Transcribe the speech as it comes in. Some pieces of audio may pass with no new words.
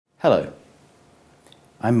Hello,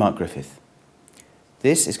 I'm Mark Griffith.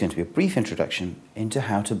 This is going to be a brief introduction into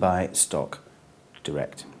how to buy stock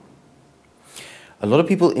direct. A lot of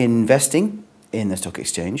people investing in the stock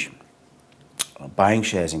exchange, or buying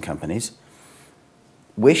shares in companies,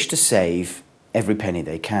 wish to save every penny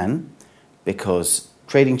they can because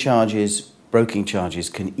trading charges, broking charges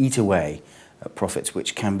can eat away at profits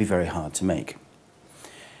which can be very hard to make.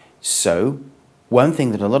 So, one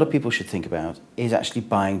thing that a lot of people should think about is actually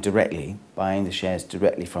buying the shares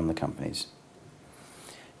directly from the companies.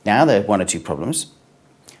 Now there are one or two problems.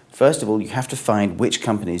 First of all, you have to find which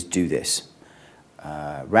companies do this.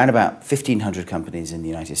 Around about 1,500 companies in the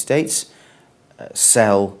United States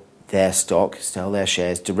sell their stock, sell their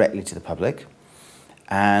shares directly to the public,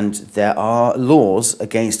 and there are laws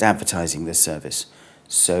against advertising this service.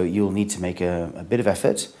 So you'll need to make a bit of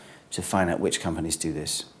effort to find out which companies do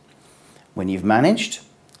this. When you've managed,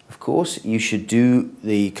 of course, you should do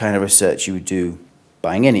the kind of research you would do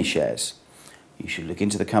buying any shares. You should look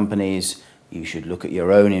into the companies, you should look at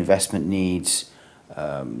your own investment needs.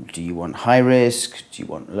 Do you want high risk? Do you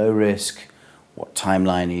want low risk? What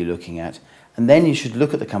timeline are you looking at? And then you should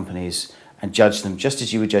look at the companies and judge them just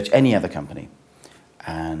as you would judge any other company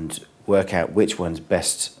and work out which ones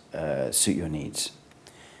best suit your needs.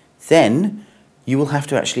 Then you will have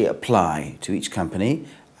to actually apply to each company,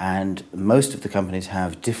 and most of the companies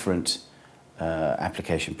have different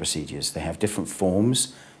application procedures. They have different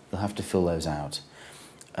forms. You'll have to fill those out.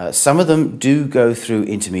 Some of them do go through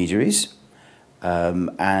intermediaries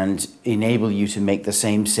and enable you to make the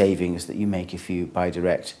same savings that you make if you buy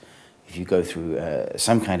direct, if you go through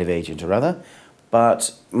some kind of agent or other.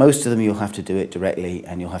 But most of them you'll have to do it directly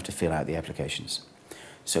and you'll have to fill out the applications.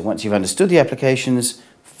 So once you've understood the applications,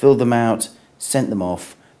 filled them out, sent them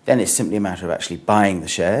off, then it's simply a matter of actually buying the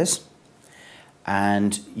shares.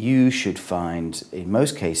 And you should find, in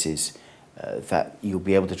most cases, that you'll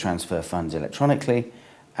be able to transfer funds electronically,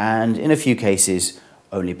 and in a few cases,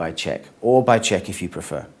 only by check, or by check if you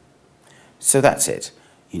prefer. So that's it.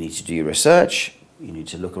 You need to do your research, you need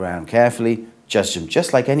to look around carefully, judge them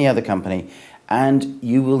just like any other company, and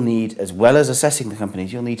you will need, as well as assessing the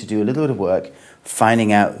companies, you'll need to do a little bit of work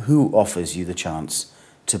finding out who offers you the chance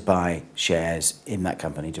to buy shares in that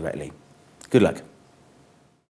company directly. Good luck.